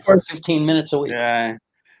then of course 15 minutes a week. Yeah.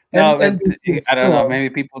 No, I don't know. Maybe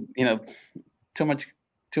people, you know, too much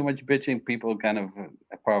bitching. People kind of are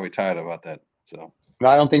probably tired about that. So. No,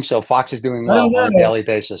 I don't think so. Fox is doing well on a daily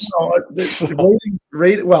basis.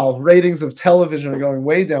 Ratings of television are going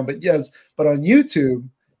way down. But on YouTube,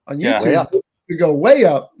 you go way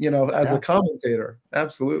up. You know, as a commentator,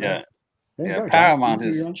 absolutely. Yeah, Paramount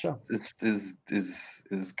is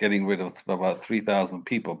getting rid of about 3,000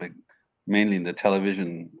 people, but mainly in the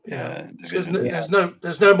television division. So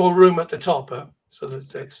there's no more room at the top, huh? So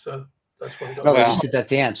that's That's what he got. No, they just did that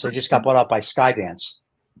dance. They just got bought out by Skydance,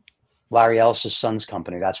 Larry Ellis's son's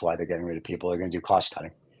company. That's why they're getting rid of people. They're going to do cost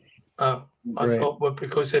cutting. Oh, I thought, well,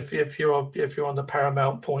 because if you're on the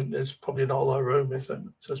Paramount point, there's probably not a lot of room, is there?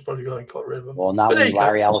 So it's probably got rid of them. Well, not when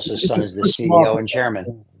Larry Ellis's son is the CEO and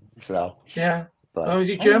chairman. So yeah. But, is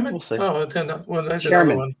he German? We'll see. Oh, well, there's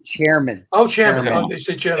Chairman. another one. Chairman. Oh, chairman. Oh, they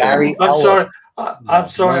said German. Larry I'm Ellis. sorry. I'm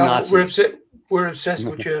sorry. No we're obsessed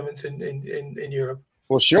with Germans in Europe.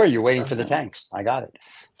 Well, sure. You're waiting for the tanks. I got it.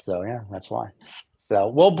 So yeah, that's why. So,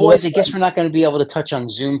 well, boys, I guess we're not going to be able to touch on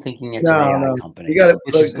Zoom thinking it's an AI company. You got it.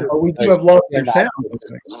 We do have lost and found.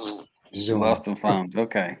 Zoom. Lost and found.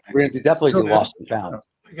 Okay. We're going to definitely do lost and found.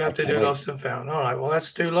 We got to do lost and found. All right. Well,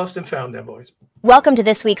 let's do lost and found then, boys. Welcome to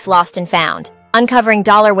this week's Lost and Found, uncovering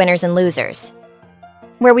dollar winners and losers,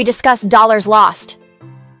 where we discuss dollars lost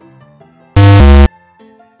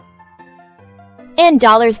and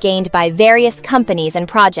dollars gained by various companies and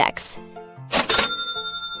projects.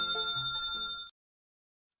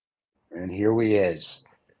 And here we is.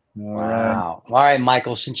 Wow. All right,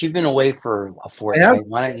 Michael, since you've been away for a fortnight,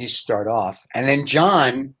 why don't you start off? And then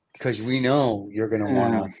John, because we know you're going to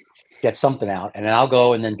want to get something out. And then I'll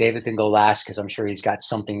go, and then David can go last, because I'm sure he's got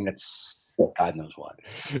something that's God knows what.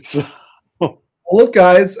 So, look,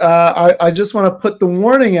 guys, I just want to put the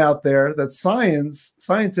warning out there that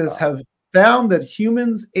scientists have found that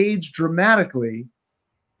humans age dramatically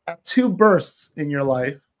at 2 bursts in your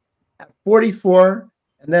life, at 44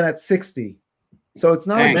 and then at 60. So it's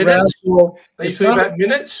not a gradual. Are you talking about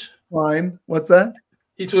minutes? Fine. What's that?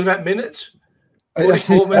 You talking about minutes?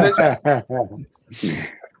 44 minutes? We're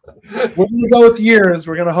going to go with years.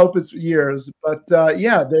 We're going to hope it's years. But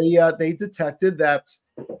yeah, they detected that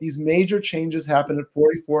these major changes happen at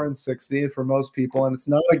 44 and 60 for most people, and it's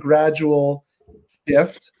not a gradual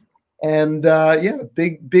shift. And yeah,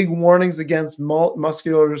 big warnings against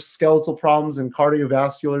musculoskeletal problems and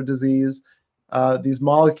cardiovascular disease. These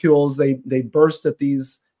molecules they burst at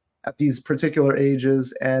these particular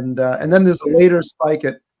ages, and then there's a later spike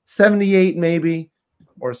at 78 maybe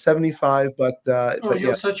or 75. But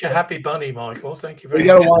you're such a happy bunny, Michael. Thank you very much.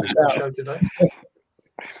 You got to watch out today.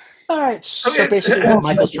 All right. So basically, what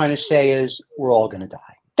Michael's trying to say is we're all going to die.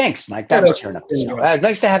 Thanks, Mike. That was turn up the show.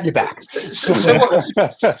 Nice to have you back.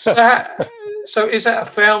 So is that a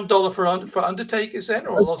found dollar for undertakers then,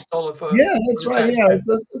 or a lost dollar for? Yeah, that's right. Yeah, it's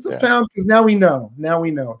a found because now we know. Now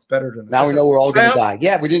we know it's better to know. Now we know we're all going to die.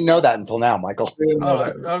 Yeah, we didn't know that until now, Michael.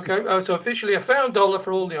 Okay. So officially a found dollar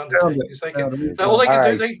for all the undertakers. All they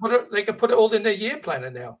can do, they can put it all in their year planner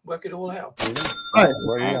now. Work it all out.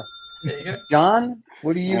 Right. There you go. John,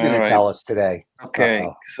 what are you going to tell us today? Okay,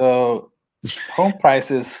 so home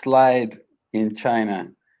prices slide in China.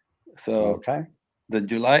 So the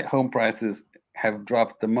July home prices have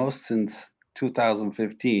dropped the most since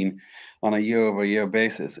 2015 on a year-over-year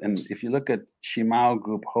basis. And if you look at Shimao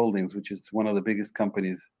Group Holdings, which is one of the biggest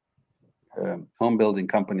companies, home building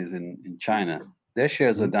companies in China, their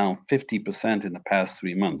shares are down 50% in the past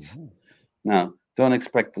 3 months. Now, don't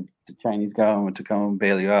expect the Chinese government to come and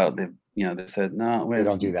bail you out. They said no, we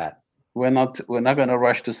don't do that. We're not going to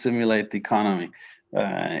rush to simulate the economy,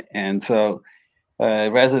 and so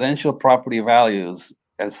residential property values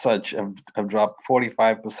as such have dropped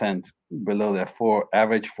 45% below their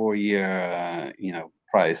average 4-year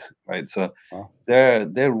price, right? So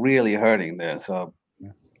they're really hurting there. So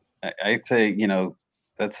I'd say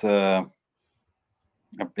that's a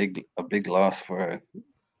big loss for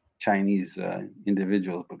Chinese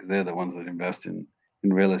individuals, because they're the ones that invest in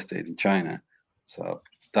real estate in China. So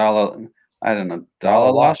dollar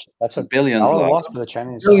loss. That's a billions lost for the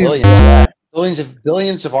Chinese.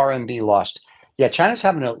 Billions of RMB lost. Yeah, China's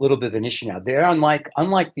having a little bit of an issue now. They're unlike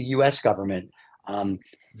the U.S. government.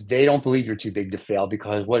 They don't believe you're too big to fail,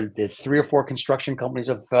 because the 3 or 4 construction companies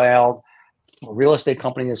have failed, a real estate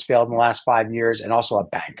company has failed in the last 5 years, and also a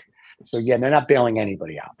bank. So yeah, they're not bailing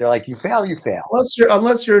anybody out. They're like, you fail, you fail.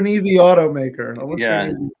 Unless you're an EV automaker.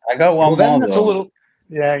 I got one more. That's a little.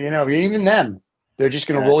 Yeah, even them. They're just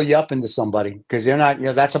going to roll you up into somebody, because they're not,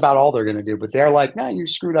 that's about all they're going to do. But they're like, no, you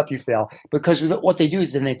screwed up, you fail. Because what they do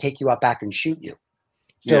is then they take you out back and shoot you.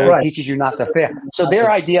 So it teaches you not to fail. So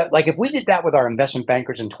their idea, like if we did that with our investment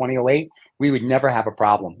bankers in 2008, we would never have a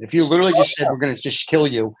problem. If you literally just said, we're going to just kill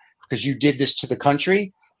you because you did this to the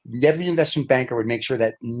country, every investment banker would make sure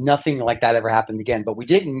that nothing like that ever happened again. But we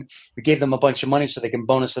didn't. We gave them a bunch of money so they can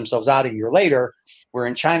bonus themselves out a year later, where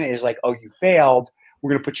in China is like, oh, you failed, we're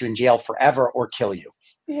going to put you in jail forever or kill you.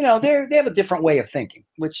 They have a different way of thinking,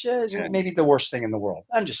 which is maybe the worst thing in the world.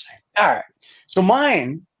 I'm just saying. All right. So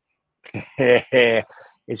mine is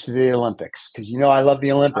It's for the Olympics because I love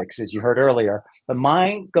the Olympics, as you heard earlier. But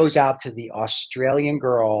mine goes out to the Australian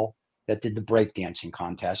girl that did the breakdancing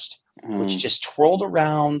contest, which just twirled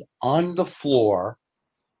around on the floor,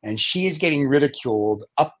 and she is getting ridiculed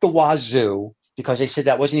up the wazoo because they said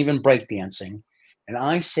that wasn't even breakdancing. And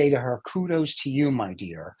I say to her, kudos to you, my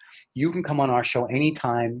dear. You can come on our show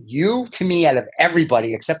anytime. You, to me, out of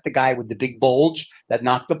everybody, except the guy with the big bulge that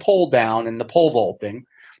knocked the pole down in the pole vault thing,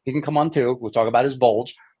 he can come on too. We'll talk about his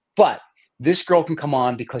bulge. But this girl can come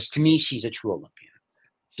on because, to me, she's a true Olympian.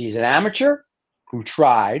 She's an amateur who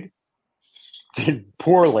tried, did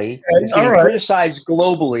poorly, is getting criticized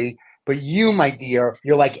globally. But you, my dear,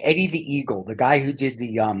 you're like Eddie the Eagle, the guy who did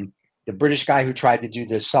the British guy who tried to do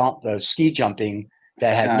the ski jumping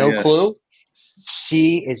that had no clue.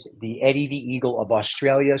 She is the Eddie the Eagle of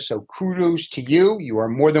Australia. So kudos to you. You are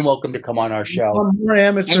more than welcome to come on our show. More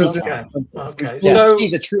amateurs. Okay. Yes, so,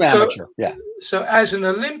 she's a true amateur. So as an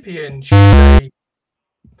Olympian, she's a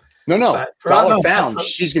dollar found.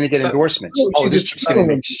 She's going to get endorsements. This chick's going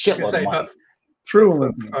to make shitload of money. True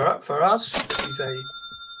Olympian. For us, she's a.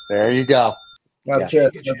 There you go. That's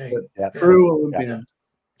it. That's it. Yeah. True Olympian.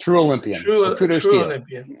 True Olympian. So kudos to you.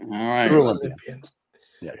 Olympian. All right. True Olympian.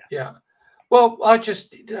 Yeah. Well, I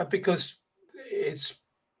just because it's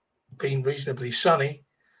been reasonably sunny,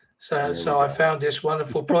 so I found this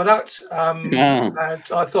wonderful product, and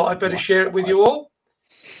I thought I'd better share it with you all.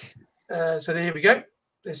 So there we go.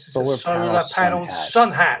 This is a solar panel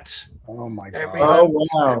sun hat. Oh my God!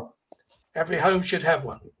 Wow! Every home should have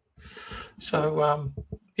one. So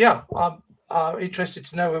I'm interested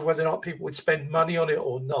to know whether or not people would spend money on it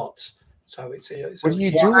or not. So it's what do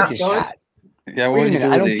you do with this hat? Yeah, wait a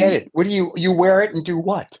minute. I don't get it. What do you wear it and do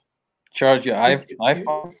what? Charge your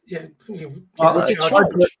iPhone.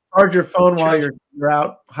 Charge your phone while you're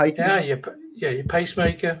out hiking. Yeah, your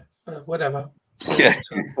pacemaker, whatever. Yeah.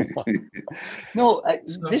 No,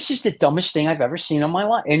 this is the dumbest thing I've ever seen in my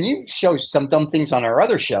life. And you show some dumb things on our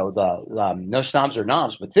other show, the No Snobs or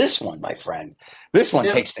Knobs, but this one, my friend, this one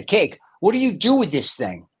takes the cake. What do you do with this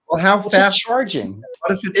thing? Well, how fast charging?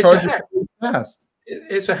 What if it charges really fast?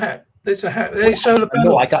 It's a hat. It's a hat. It's solar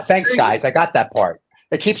panel. No, thanks, guys. I got that part.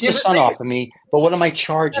 It keeps the sun off of me. But what am I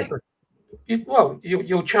charging?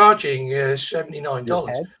 You're charging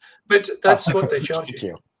 $79, but that's what they charge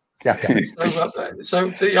you. Yeah. So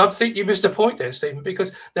I think you missed a point there, Stephen,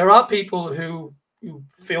 because there are people who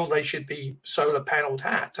feel they should be solar paneled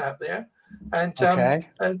hats out there, and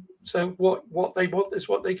so what they want is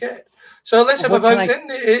what they get. So let's have a vote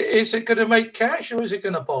then. Is it going to make cash or is it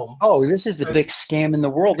going to bomb? Oh, this is the big scam in the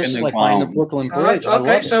world. This is like buying the Brooklyn Bridge.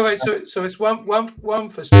 Okay, so it's one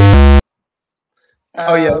for Stephen.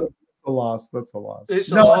 That's a loss. That's a loss.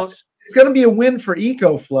 It's a loss. It's going to be a win for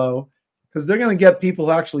EcoFlow because they're going to get people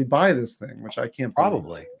to actually buy this thing, which I can't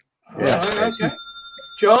probably. Yeah. Okay.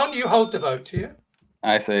 John, you hold the vote here.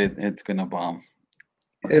 I say it's going to bomb.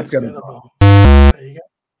 It's going to bomb. There you go.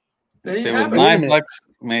 If it was $9,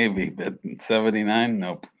 maybe, but 79,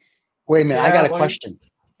 nope. Wait a minute, I got a question.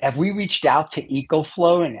 Have we reached out to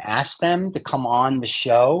EcoFlow and asked them to come on the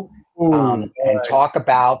show and talk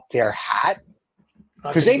about their hat?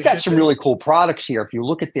 Because they've got some really cool products here. If you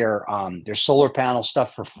look at their solar panel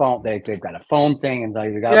stuff for phone, they've got a phone thing, and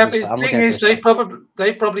they've got. Yeah, but the thing is, they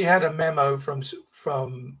probably had a memo from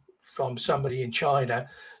somebody in China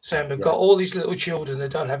saying we've got all these little children that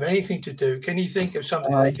don't have anything to do. Can you think of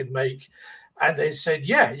something they could make? And they said,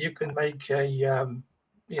 yeah, you can make a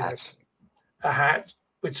hat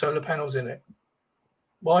with solar panels in it.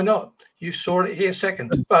 Why not? You saw it here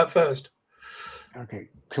first. Okay.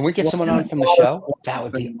 Can we get someone on from the show? That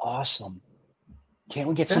would be awesome. Can't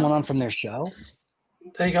we get someone on from their show?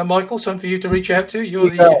 There you go, Michael. Something for you to reach out to. There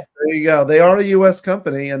you go. They are a U.S.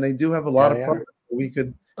 company, and they do have a lot of products we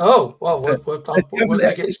could. Oh well,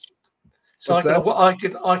 so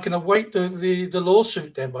I can await the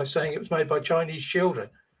lawsuit then by saying it was made by Chinese children.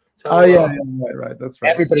 So, right. That's right.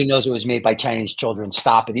 Everybody knows it was made by Chinese children.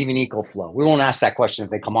 Stop it. Even EcoFlow. We won't ask that question if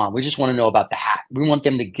they come on. We just want to know about the hat. We want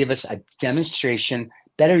them to give us a demonstration.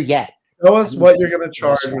 Better yet, show us what you're going to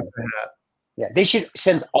charge with the hat. Yeah, they should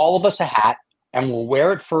send all of us a hat, and we'll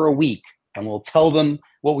wear it for a week, and we'll tell them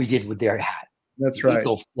what we did with their hat. That's right.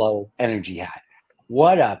 EcoFlow energy hat.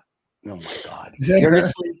 What a oh my God!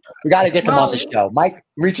 Seriously, we got to get them on the show. Mike,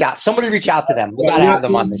 reach out. Somebody reach out to them. We got to have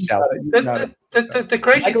them on the show. The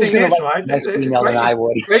crazy thing is, right?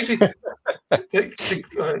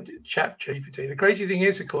 Chat GPT. The crazy thing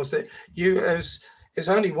is, of course, that there's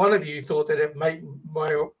only one of you thought that it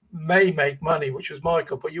may make money, which was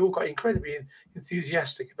Michael, but you all got incredibly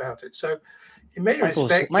enthusiastic about it. So, in many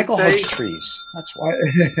respects, Michael hugs trees. That's why.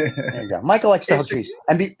 There you go. Michael likes to hug trees.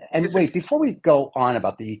 And wait, before we go on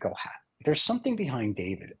about the eco hat, there's something behind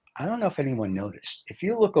David. I don't know if anyone noticed. If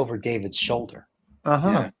you look over David's shoulder,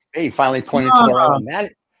 he finally pointed to the right one.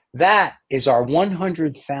 That is our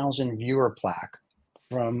 100,000 viewer plaque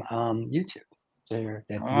from YouTube. There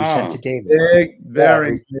that we sent to David.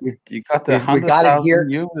 You got the 100,000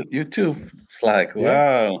 YouTube flag.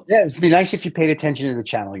 Wow. Yeah, it'd be nice if you paid attention to the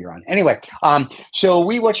channel you're on. Anyway, so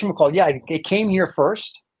we whatchamacallit, it came here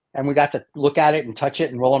first, and we got to look at it and touch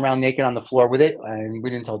it and roll around naked on the floor with it. And we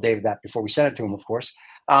didn't tell David that before we sent it to him, of course.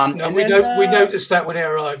 No, we noticed that when it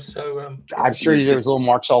arrived. So I'm sure there was little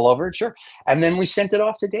marks all over it, sure. And then we sent it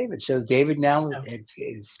off to David. So David now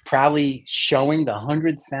is proudly showing the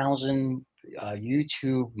 100,000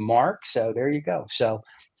 YouTube mark. So there you go. So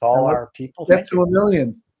all our people get to 1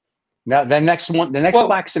 million. Now the next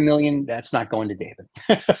plaque's 1 million. That's not going to David.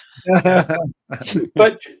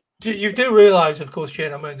 But you do realize, of course,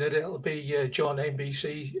 gentlemen, that it'll be John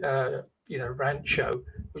NBC rant show,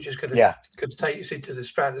 which is going to take us into the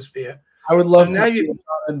stratosphere. I would love to see a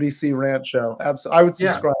John NBC rant show. Absolutely, I would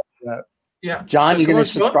subscribe to that. Yeah, John, you're going to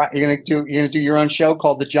subscribe. You're going to do your own show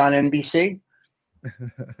called the John NBC.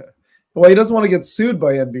 Well, he doesn't want to get sued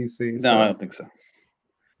by NBC. So. No, I don't think so.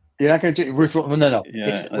 You're not going to do Ruth? No.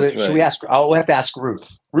 Yeah, should we ask? I'll have to ask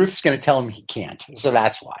Ruth. Ruth's going to tell him he can't, so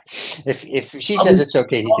that's why. If she says it's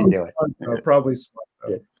okay, he can do it. Probably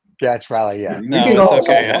smart. That's probably No, it's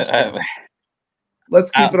okay.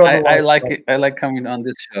 Let's keep it on. I like it. I like coming on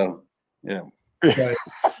this show. Yeah. Right.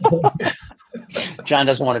 John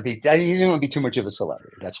doesn't want to be. He doesn't want to be too much of a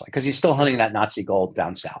celebrity. That's why, because he's still hunting that Nazi gold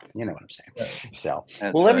down south. You know what I'm saying? So,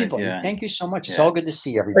 everybody, thank you so much. It's all good to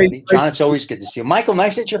see everybody. John, it's always good to see you. Michael,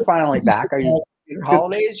 nice that you're finally back. Are you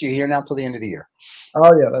holidays? You're here now till the end of the year.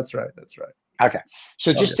 Oh yeah, that's right. Okay,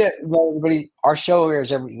 so just to let everybody, our show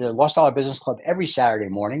airs the Lost Dollar Business Club every Saturday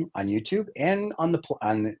morning on YouTube and on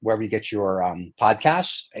wherever you get your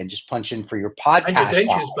podcasts, and just punch in for your podcast. And your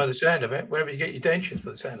dentures, by the sound of it, wherever you get your dentures,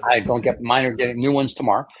 by the sound of it. I don't get mine, are getting new ones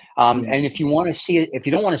tomorrow. And if you want to see it, if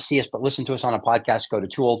you don't want to see us but listen to us on a podcast, go to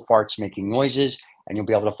Two Old Farts Making Noises, and you'll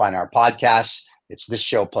be able to find our podcasts. It's this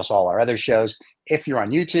show plus all our other shows. If you're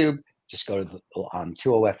on YouTube, just go to the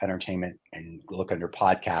 2OF Entertainment and look under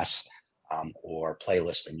podcasts. Or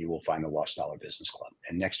playlist, and you will find the Lost Dollar Business Club.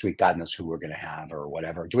 And next week, God knows who we're going to have or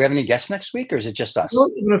whatever. Do we have any guests next week, or is it just us? We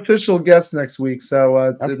don't have an official guest next week, so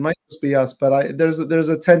it might just be us. But there's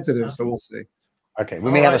a tentative, so we'll see. Okay, we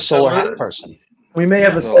may have a solar hat person. We may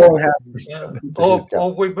have a solar hat person,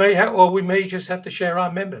 or we may just have to share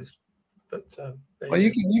our members. But well,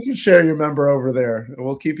 you can share your member over there.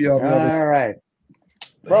 We'll keep you on the other side. All right.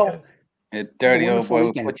 Well, dirty old boy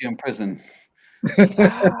will put you in prison.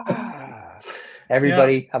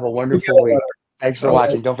 Everybody have a wonderful week. Thanks for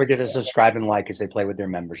watching. Don't forget to subscribe and like as they play with their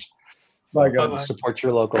members. Bye, guys. Support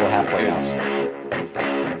your local halfway house.